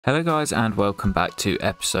Hello guys and welcome back to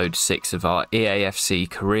episode 6 of our EAFC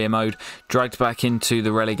career mode. Dragged back into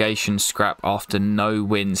the relegation scrap after no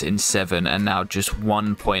wins in 7 and now just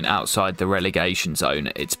 1 point outside the relegation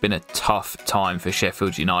zone. It's been a tough time for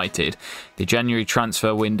Sheffield United. The January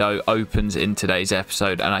transfer window opens in today's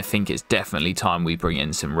episode and I think it's definitely time we bring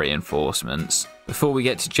in some reinforcements. Before we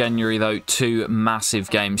get to January though, two massive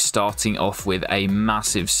games, starting off with a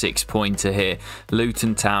massive 6-pointer here.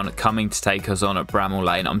 Luton Town coming to take us on at Bramall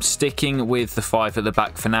Lane. I'm sticking with the 5 at the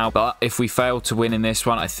back for now, but if we fail to win in this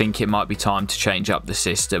one, I think it might be time to change up the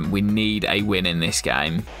system. We need a win in this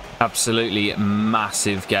game. Absolutely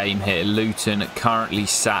massive game here. Luton currently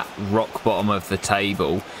sat rock bottom of the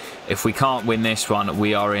table. If we can't win this one,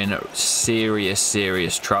 we are in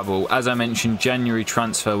serious trouble. As I mentioned, January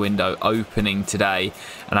transfer window opening today,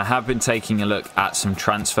 and I have been taking a look at some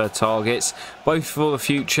transfer targets, both for the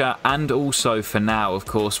future and also for now. Of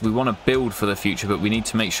course, we want to build for the future, but we need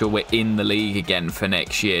to make sure we're in the league again for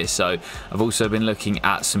next year. So I've also been looking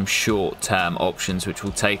at some short-term options, which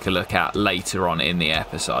we'll take a look at later on in the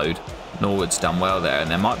episode. Norwood's done well there, and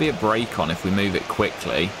there might be a break on if we move it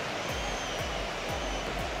quickly.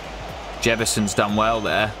 Jefferson's done well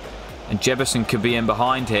there, and Jefferson could be in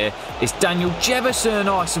behind here. It's Daniel Jefferson.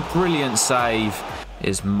 Oh, it's a brilliant save.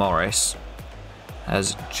 Is Morris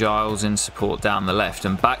as Giles in support down the left,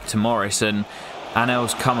 and back to Morris, and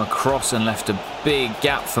Anel's come across and left a big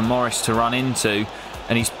gap for Morris to run into,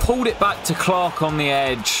 and he's pulled it back to Clark on the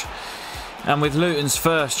edge. And with Luton's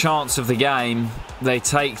first chance of the game, they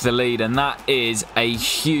take the lead, and that is a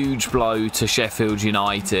huge blow to Sheffield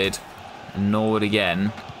United. And Norwood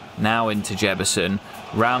again. Now into Jefferson,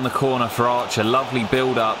 round the corner for Archer, lovely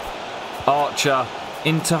build up, Archer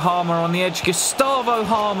into Harmer on the edge, Gustavo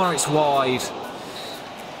Harmer, it's wide,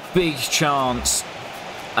 big chance,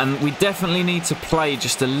 and we definitely need to play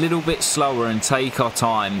just a little bit slower and take our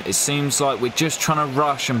time. It seems like we're just trying to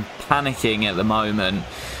rush and panicking at the moment,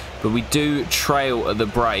 but we do trail at the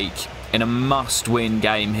break in a must-win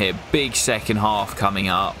game here. Big second half coming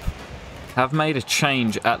up. Have made a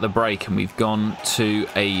change at the break and we've gone to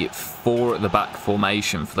a 4 at the back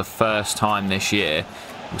formation for the first time this year.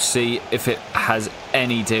 We'll see if it has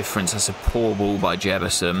any difference. That's a poor ball by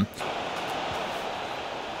Jefferson.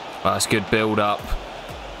 Well, that's good build up.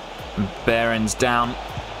 Behrens down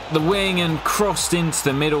the wing and crossed into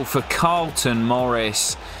the middle for Carlton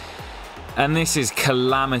Morris. And this is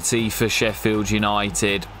calamity for Sheffield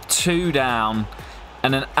United. 2 down.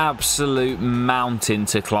 And an absolute mountain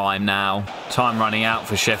to climb now. Time running out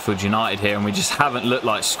for Sheffield United here, and we just haven't looked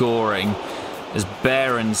like scoring. As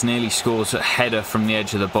Behrens nearly scores a header from the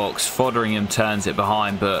edge of the box. Fotheringham turns it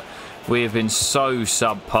behind, but we have been so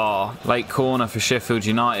subpar. Late corner for Sheffield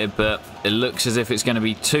United, but it looks as if it's going to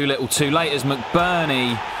be too little too late, as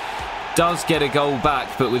McBurney does get a goal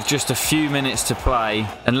back, but with just a few minutes to play.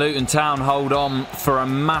 And Luton Town hold on for a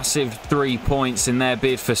massive 3 points in their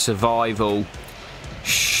bid for survival.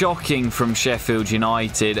 Shocking from Sheffield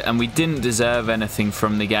United, and we didn't deserve anything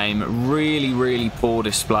from the game. Really poor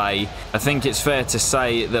display. I think it's fair to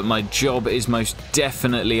say that my job is most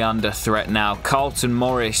definitely under threat now. Carlton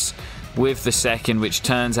Morris with the second, which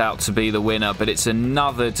turns out to be the winner, but it's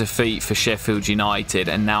another defeat for Sheffield United,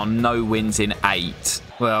 and now no wins in 8.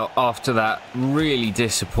 Well, after that really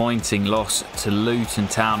disappointing loss to Luton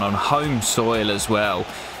Town on home soil as well,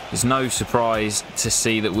 it's no surprise to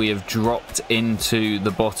see that we have dropped into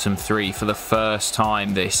the bottom 3 for the first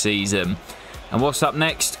time this season. And what's up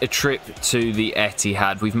next? A trip to the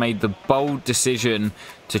Etihad. We've made the bold decision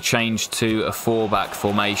to change to a 4-back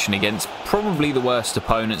formation against probably the worst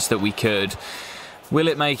opponents that we could. Will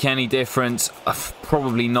it make any difference?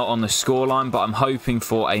 Probably not on the scoreline, but I'm hoping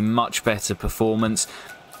for a much better performance.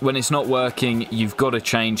 When it's not working, you've got to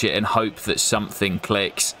change it and hope that something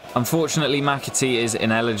clicks. Unfortunately, McAtee is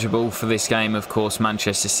ineligible for this game. Of course,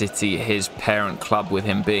 Manchester City, his parent club, with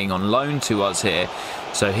him being on loan to us here,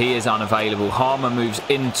 so he is unavailable. Harmer moves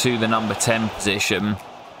into the number 10 position,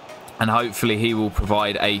 and hopefully he will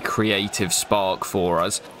provide a creative spark for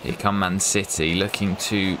us. Here come Man City, looking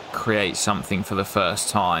to create something for the first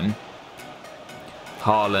time.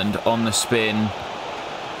 Haaland on the spin.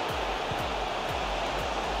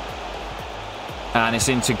 And it's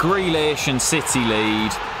into Grealish, and City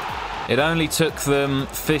lead. It only took them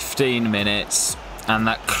 15 minutes, and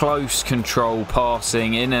that close control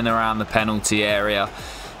passing in and around the penalty area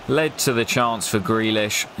led to the chance for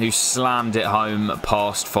Grealish, who slammed it home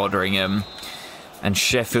past Fotheringham. And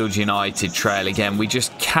Sheffield United trail again. We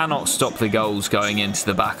just cannot stop the goals going into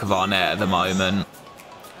the back of our net at the moment.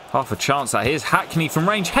 Half a chance that. Here's Hackney from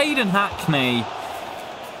range. Hayden Hackney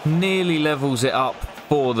nearly levels it up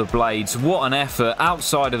for the Blades. What an effort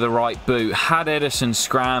outside of the right boot. Had Ederson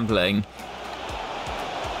scrambling.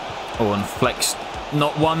 Oh, and Flex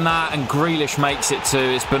not won that, and Grealish makes it 2.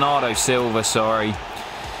 It's Bernardo Silva, sorry.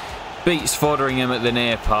 Beats Fotheringham at the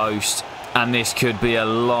near post. And this could be a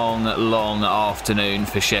long, long afternoon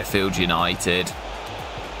for Sheffield United.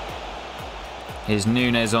 Here's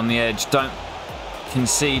Nunez on the edge. Don't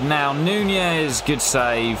concede now. Nunez, good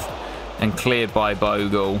save. And cleared by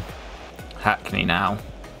Bogle. Hackney now.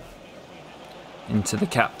 Into the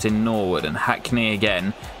captain Norwood, and Hackney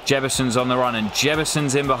again. Jebuson's on the run, and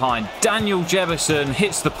Jebuson's in behind. Daniel Jebbuson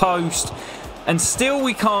hits the post. And still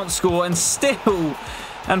we can't score.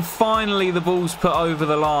 And finally the ball's put over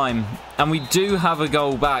the line. And we do have a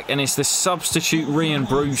goal back, and it's the substitute Ryan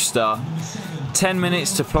Brewster. 10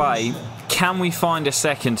 minutes to play. Can we find a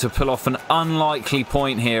second to pull off an unlikely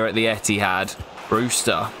point here at the Etihad?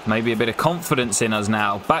 Brewster, maybe a bit of confidence in us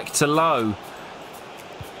now. Back to Lowe.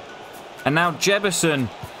 And now Jebbuson.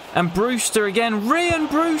 And Brewster again. Ryan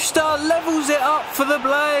Brewster levels it up for the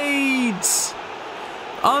Blades.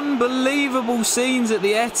 Unbelievable scenes at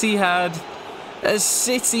the Etihad as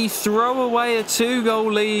City throw away a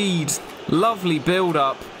 2-goal lead. Lovely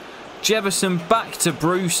build-up. Jebbuson back to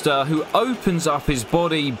Brewster, who opens up his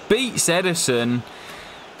body, beats Ederson,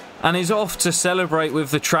 and is off to celebrate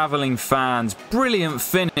with the travelling fans. Brilliant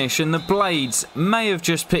finish, and the Blades may have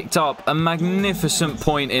just picked up a magnificent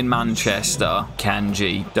point in Manchester.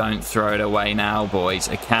 Akanji, don't throw it away now, boys.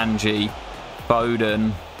 Akanji,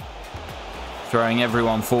 Foden, throwing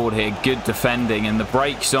everyone forward here. Good defending, and the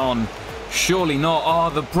break's on. Surely not. Oh,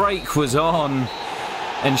 the break was on.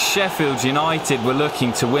 And Sheffield United were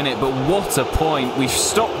looking to win it, but what a point. We've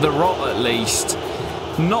stopped the rot at least.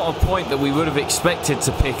 Not a point that we would have expected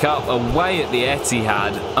to pick up away at the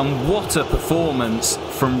Etihad. And what a performance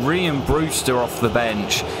from Ryan Brewster off the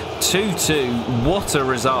bench. 2-2, what a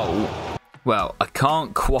result. Well, I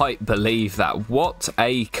can't quite believe that. What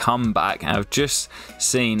a comeback. And I've just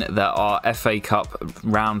seen that our FA Cup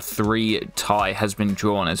round 3 tie has been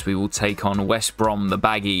drawn as we will take on West Brom, the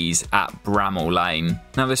Baggies, at Bramall Lane.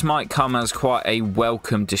 Now, this might come as quite a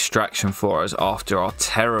welcome distraction for us after our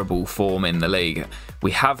terrible form in the league.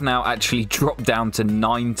 We have now actually dropped down to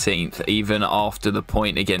 19th even after the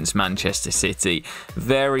point against Manchester City.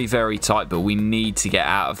 Very, very tight, but we need to get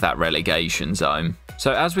out of that relegation zone.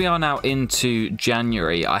 So as we are now into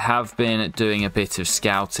January, I have been doing a bit of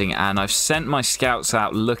scouting, and I've sent my scouts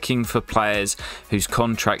out looking for players whose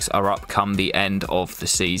contracts are up come the end of the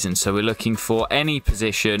season. So we're looking for any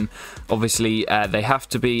position. Obviously, they have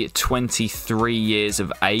to be 23 years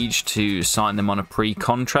of age to sign them on a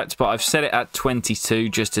pre-contract, but I've set it at 22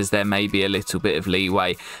 just as there may be a little bit of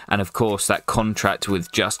leeway. And of course, that contract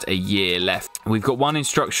with just a year left. We've got one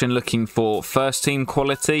instruction looking for first team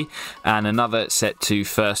quality and another set to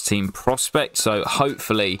first team prospect, so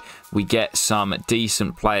hopefully we get some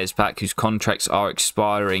decent players back whose contracts are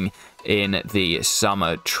expiring in the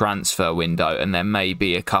summer transfer window, and there may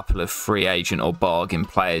be a couple of free agent or bargain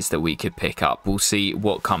players that we could pick up. We'll see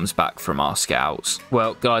what comes back from our scouts.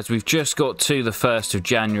 Well, guys, we've just got to the 1st of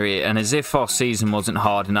January, and as if our season wasn't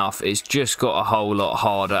hard enough, it's just got a whole lot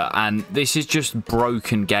harder, and this is just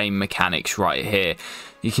broken game mechanics right here.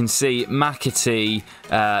 You can see McAtee,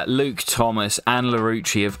 Luke Thomas and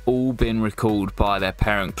Larouci have all been recalled by their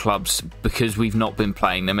parent clubs because we've not been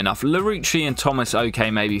playing them enough. Larouci and Thomas,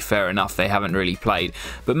 okay, maybe fair enough, they haven't really played.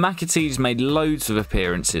 But McAtee's made loads of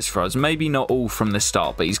appearances for us, maybe not all from the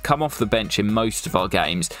start, but he's come off the bench in most of our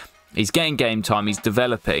games. He's getting game time, he's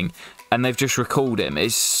developing, and they've just recalled him.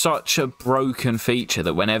 It's such a broken feature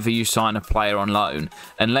that whenever you sign a player on loan,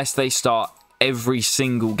 unless they start every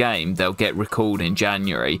single game, they'll get recalled in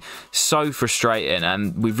January. So frustrating,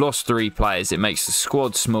 and we've lost 3 players. It makes the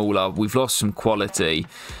squad smaller. We've lost some quality.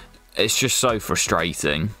 It's just so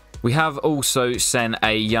frustrating. We have also sent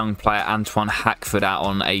a young player, Antoine Hackford, out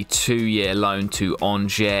on a 2-year loan to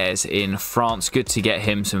Angers in France. Good to get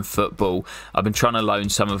him some football. I've been trying to loan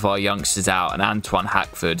some of our youngsters out, and Antoine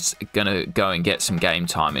Hackford's going to go and get some game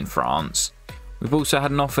time in France. We've also had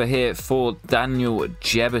an offer here for Daniel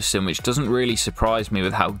Jebbuson, which doesn't really surprise me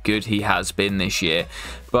with how good he has been this year.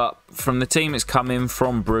 But from the team it's come in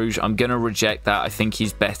from Bruges, I'm going to reject that. I think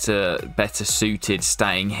he's better suited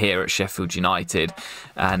staying here at Sheffield United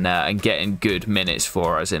and getting good minutes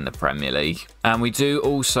for us in the Premier League. And we do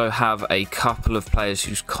also have a couple of players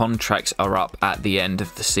whose contracts are up at the end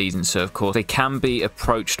of the season. So, of course, they can be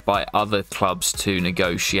approached by other clubs to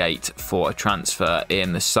negotiate for a transfer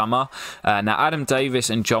in the summer. Now, Adam Davis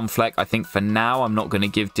and John Fleck, I think for now I'm not going to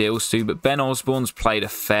give deals to, but Ben Osborne's played a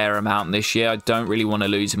fair amount this year. I don't really want to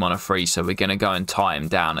lose him on a free, so we're going to go and tie him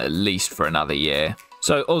down at least for another year.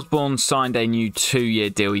 So Osborne signed a new 2-year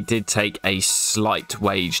deal. He did take a slight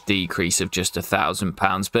wage decrease of just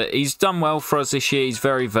 £1,000, but he's done well for us this year. He's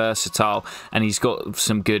very versatile and he's got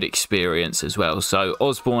some good experience as well. So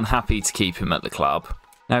Osborne, happy to keep him at the club.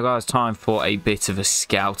 Now guys, time for a bit of a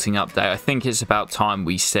scouting update. I think it's about time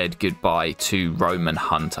we said goodbye to Roman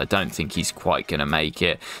Hunt. I don't think he's quite going to make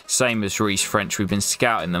it. Same as Reece French, we've been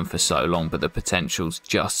scouting them for so long, but the potential's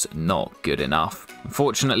just not good enough.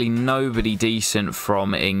 Unfortunately, nobody decent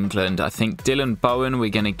from England. I think Dylan Bowen we're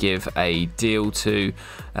going to give a deal to.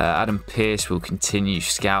 Adam Pearce will continue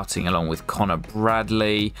scouting along with Connor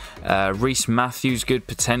Bradley. Reece Matthews, good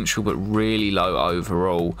potential but really low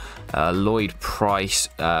overall. Lloyd Price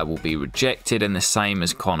will be rejected, and the same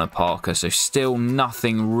as Connor Parker. So still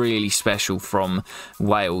nothing really special from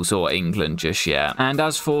Wales or England just yet. And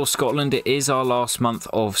as for Scotland, it is our last month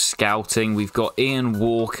of scouting. We've got Ian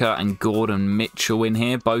Walker and Gordon Mitchell in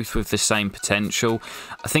here, both with the same potential.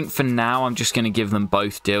 I think for now I'm just going to give them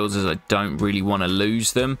both deals as I don't really want to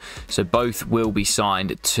lose them. So both will be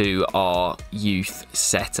signed to our youth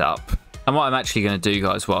setup. And what I'm actually going to do,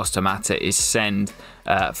 guys, whilst I'm at it, is send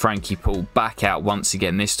Frankie Paul back out once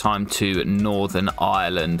again, this time to Northern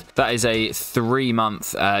Ireland. That is a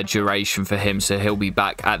 3-month duration for him, so he'll be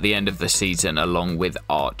back at the end of the season along with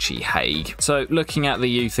Archie Haig. So looking at the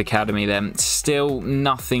youth academy then, still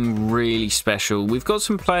nothing really special. We've got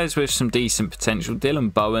some players with some decent potential.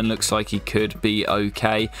 Dylan Bowen looks like he could be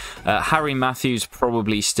okay. Harry Matthews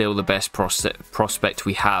probably still the best prospect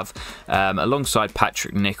we have, alongside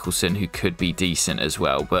Patrick Nicholson, who could be decent as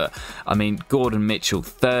well. But I mean, Gordon Mitchell,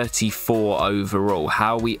 34 overall.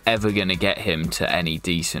 How are we ever going to get him to any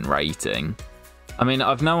decent rating? I mean,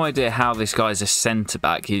 I've no idea how this guy's a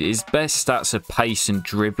centre-back. His best stats are pace and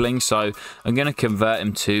dribbling, so I'm going to convert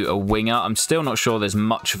him to a winger. I'm still not sure there's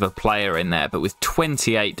much of a player in there, but with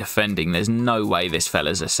 28 defending, there's no way this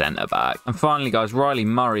fella's a centre-back. And finally, guys, Riley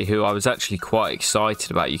Murray, who I was actually quite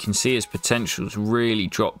excited about. You can see his potential's really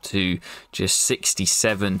dropped to just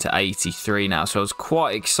 67 to 83 now, so I was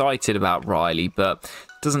quite excited about Riley, but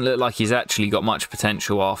doesn't look like he's actually got much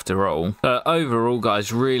potential after all. Overall,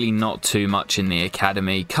 guys, really not too much in the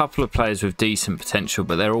academy. Couple of players with decent potential,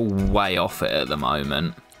 but they're all way off it at the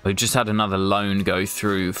moment. We've just had another loan go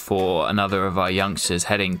through for another of our youngsters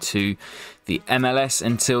heading to the MLS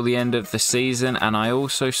until the end of the season, and I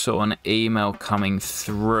also saw an email coming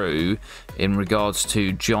through in regards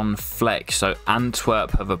to John Fleck. So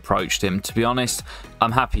Antwerp have approached him. To be honest,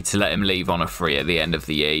 I'm happy to let him leave on a free at the end of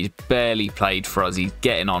the year. He's barely played for us. He's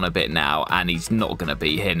getting on a bit now, and he's not going to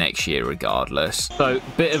be here next year regardless. So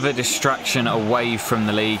bit of a distraction away from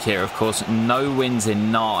the league here, of course. No wins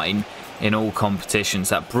in 9 in all competitions.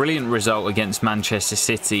 That brilliant result against Manchester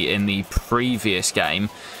City in the previous game.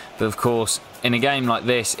 But of course, in a game like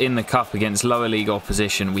this, in the cup against lower league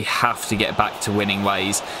opposition, we have to get back to winning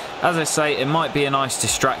ways. As I say, it might be a nice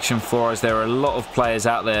distraction for us. There are a lot of players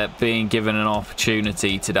out there being given an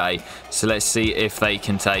opportunity today. So let's see if they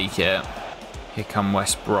can take it. Here come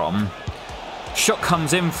West Brom. Shot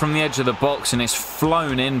comes in from the edge of the box and it's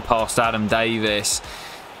flown in past Adam Davis.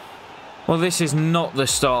 Well, this is not the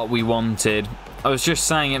start we wanted. I was just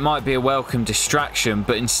saying it might be a welcome distraction,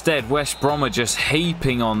 but instead West Brom are just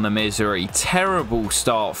heaping on the misery. Terrible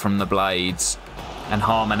start from the Blades. And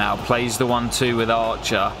Harmer now plays the 1-2 with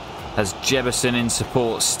Archer. Has Jebison in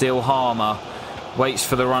support, still Harmer. Waits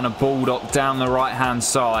for the run of Baldock down the right-hand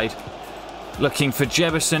side. Looking for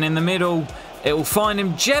Jebison in the middle. It will find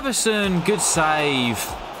him. Jebison, good save.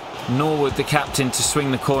 Norwood, the captain, to swing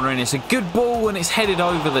the corner in. It's a good ball and it's headed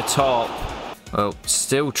over the top. Well,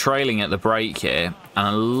 still trailing at the break here, and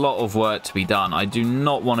a lot of work to be done. I do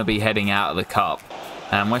not want to be heading out of the cup.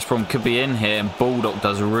 And West Brom could be in here, and Baldock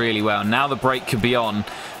does really well. Now the break could be on.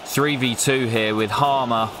 3v2 here with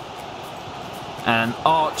Harmer and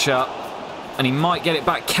Archer, and he might get it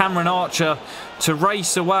back. Cameron Archer to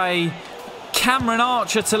race away. Cameron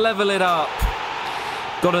Archer to level it up.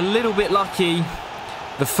 Got a little bit lucky.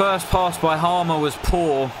 The first pass by Harmer was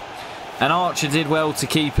poor. And Archer did well to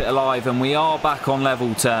keep it alive, and we are back on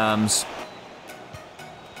level terms.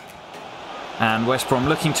 And West Brom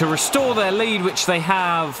looking to restore their lead, which they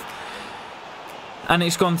have. And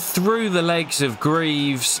it's gone through the legs of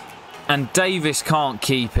Greaves, and Davis can't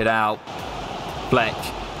keep it out. Fleck,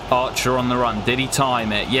 Archer on the run. Did he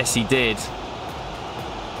time it? Yes, he did.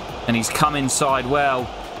 And he's come inside well.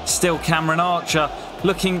 Still Cameron Archer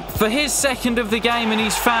looking for his second of the game, and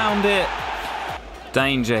he's found it.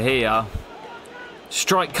 Danger here.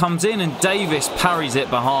 Strike comes in and Davis parries it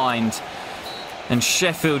behind. And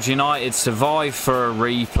Sheffield United survive for a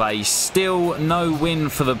replay. Still no win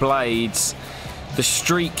for the Blades. The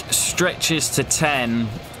streak stretches to 10,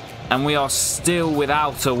 and we are still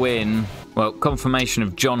without a win. Well, confirmation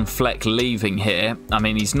of John Fleck leaving here. I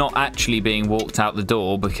mean, he's not actually being walked out the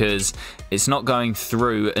door because it's not going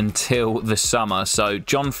through until the summer. So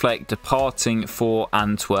John Fleck departing for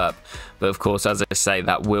Antwerp. But of course, as I say,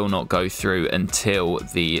 that will not go through until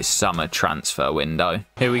the summer transfer window.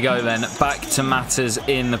 Here we go then, back to matters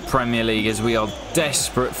in the Premier League as we are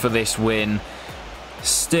desperate for this win.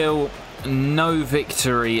 Still no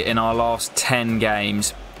victory in our last 10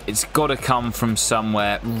 games. It's got to come from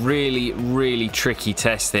somewhere. Really, really tricky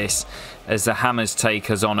test this as the Hammers take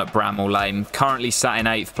us on at Bramall Lane. Currently sat in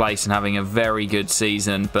 8th place and having a very good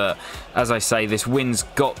season. But as I say, this win's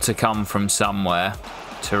got to come from somewhere.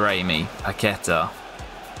 Taremi, Paqueta.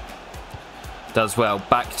 Does well.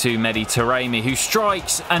 Back to Mehdi Taremi, who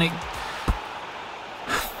strikes, and it...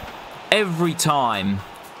 every time.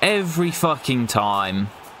 Every fucking time.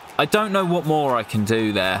 I don't know what more I can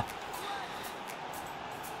do there.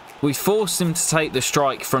 We forced him to take the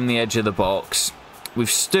strike from the edge of the box.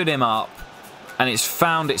 We've stood him up, and it's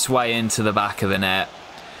found its way into the back of the net.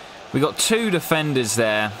 We got 2 defenders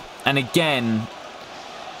there, and again,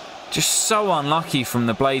 just so unlucky from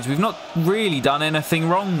the Blades. We've not really done anything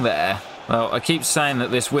wrong there. Well, I keep saying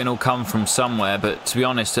that this win will come from somewhere, but to be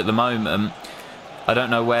honest, at the moment, I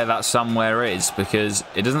don't know where that somewhere is because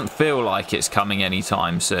it doesn't feel like it's coming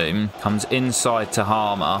anytime soon. Comes inside to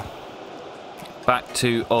Harmer. Back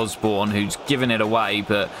to Osborne, who's given it away,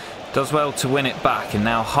 but does well to win it back. And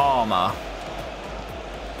now Harmer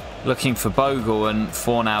looking for Bogle, and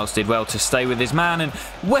Fornals did well to stay with his man. And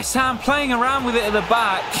West Ham playing around with it at the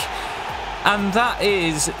back. And that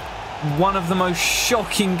is one of the most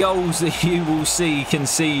shocking goals that you will see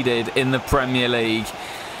conceded in the Premier League.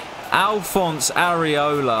 Alphonse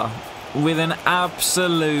Areola with an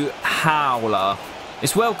absolute howler.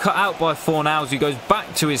 It's well cut out by Fornals, who goes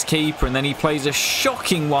back to his keeper, and then he plays a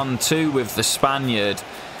shocking 1-2 with the Spaniard.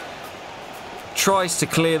 Tries to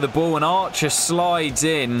clear the ball, and Archer slides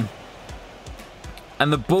in.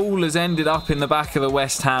 And the ball has ended up in the back of the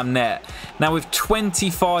West Ham net. Now with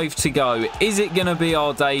 25 to go, is it going to be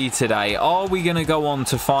our day today? Are we going to go on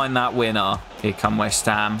to find that winner? Here come West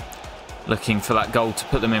Ham, looking for that goal to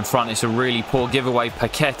put them in front. It's a really poor giveaway.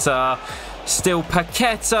 Paqueta, still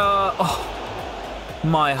Paqueta. Oh.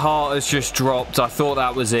 My heart has just dropped. I thought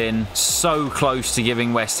that was in. So close to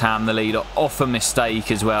giving West Ham the lead off a mistake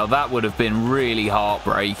as well. That would have been really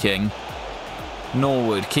heartbreaking.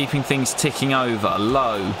 Norwood keeping things ticking over.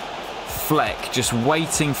 Low. Fleck just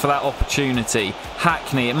waiting for that opportunity.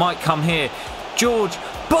 Hackney, it might come here. George.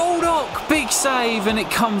 Baldock. Big save, and it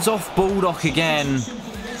comes off Baldock again.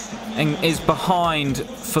 And is behind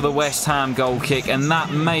for the West Ham goal kick, and that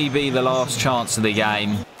may be the last chance of the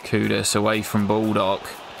game. Kudus away from Baldock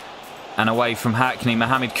and away from Hackney.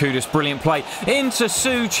 Mohamed Kudus, brilliant play into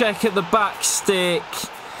Souček at the back stick,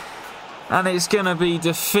 and it's going to be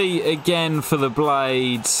defeat again for the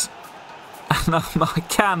Blades. And I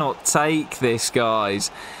cannot take this, guys.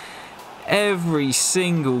 Every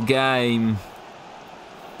single game,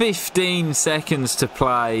 15 seconds to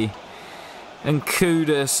play, and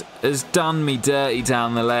Kudus has done me dirty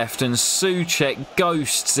down the left, and Souček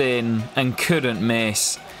ghosts in and couldn't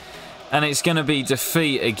miss. And it's going to be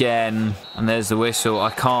defeat again. And there's the whistle.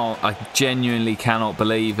 I genuinely cannot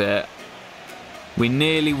believe it. We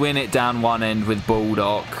nearly win it down one end with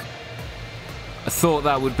Baldock. I thought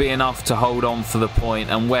that would be enough to hold on for the point,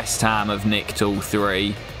 and West Ham have nicked all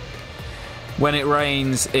 3. When it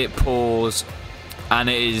rains, it pours, and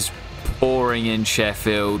it is pouring in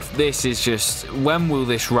Sheffield. This is just... when will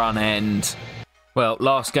this run end? Well,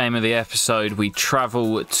 last game of the episode, we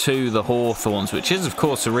travel to the Hawthorns, which is, of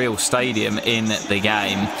course, a real stadium in the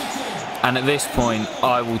game. And at this point,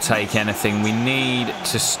 I will take anything. We need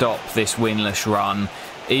to stop this winless run.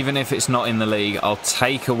 Even if it's not in the league, I'll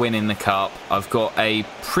take a win in the Cup. I've got a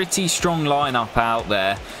pretty strong lineup out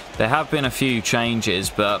there. There have been a few changes,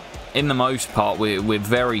 but in the most part, we're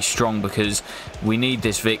very strong because we need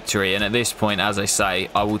this victory. And at this point, as I say,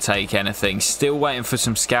 I will take anything. Still waiting for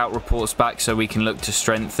some scout reports back so we can look to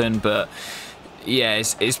strengthen. But yeah,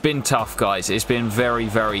 it's been tough, guys. It's been very,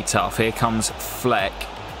 very tough. Here comes Fleck.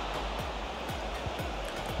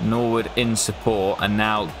 Norwood in support, and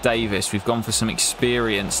now Davis. We've gone for some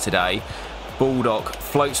experience today. Baldock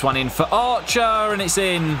floats one in for Archer, and it's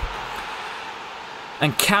in.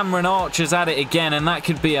 And Cameron Archer's at it again, and that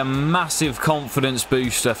could be a massive confidence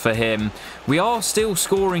booster for him. We are still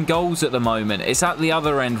scoring goals at the moment. It's at the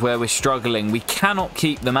other end where we're struggling. We cannot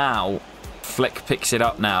keep them out. Fleck picks it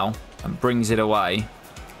up now and brings it away.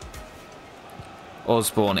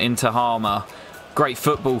 Osborne into Harmer. Great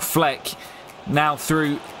football. Fleck Now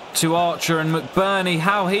through to Archer and McBurney.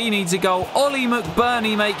 How he needs a goal. Ollie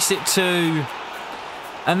McBurney makes it 2.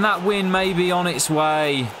 And that win may be on its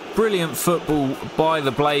way. Brilliant football by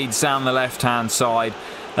the Blades down the left-hand side.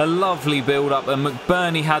 A lovely build-up, and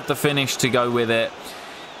McBurney had the finish to go with it.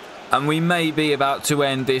 And we may be about to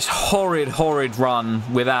end this horrid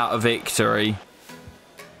run without a victory.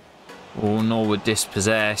 Oh, Norwood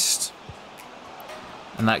dispossessed.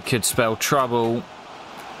 And that could spell trouble.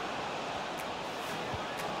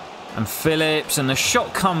 And Phillips, and the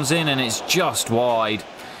shot comes in and it's just wide.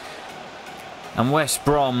 And West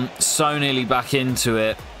Brom so nearly back into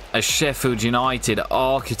it as Sheffield United,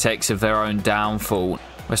 architects of their own downfall.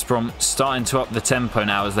 West Brom starting to up the tempo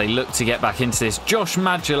now as they look to get back into this. Josh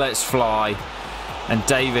Madger lets fly and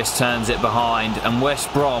Davis turns it behind, and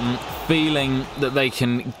West Brom feeling that they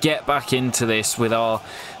can get back into this with our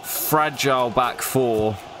fragile back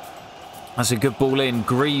four. That's a good ball in.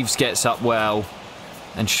 Greaves gets up well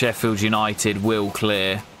and Sheffield United will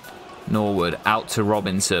clear. Norwood out to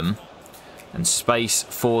Robinson and space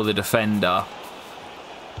for the defender.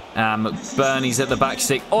 And McBurney's at the back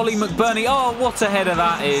stick. Ollie McBurney. Oh, what a header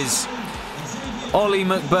that is. Ollie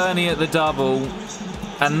McBurney at the double.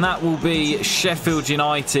 And that will be Sheffield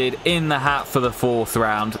United in the hat for the 4th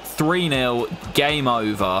round. 3-0, game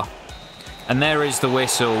over. And there is the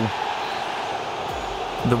whistle.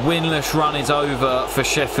 The winless run is over for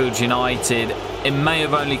Sheffield United. It may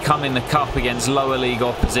have only come in the cup against lower league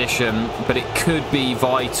opposition, but it could be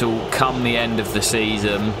vital come the end of the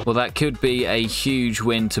season. Well, that could be a huge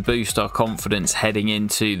win to boost our confidence heading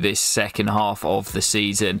into this second half of the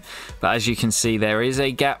season. But as you can see, there is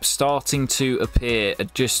a gap starting to appear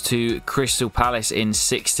just to Crystal Palace in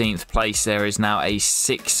 16th place. There is now a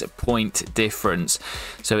 6-point difference.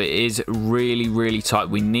 So it is really tight.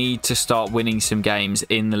 We need to start winning some games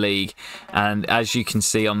in the league. And as you can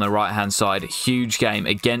see on the right hand side, huge game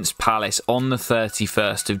against Palace on the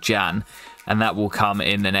 31st of Jan, and that will come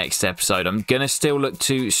in the next episode. I'm going to still look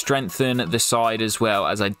to strengthen the side as well,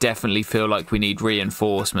 as I definitely feel like we need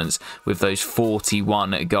reinforcements with those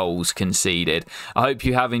 41 goals conceded. I hope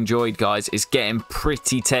you have enjoyed, guys. It's getting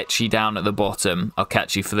pretty tetchy down at the bottom. I'll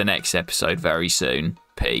catch you for the next episode very soon.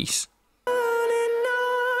 Peace.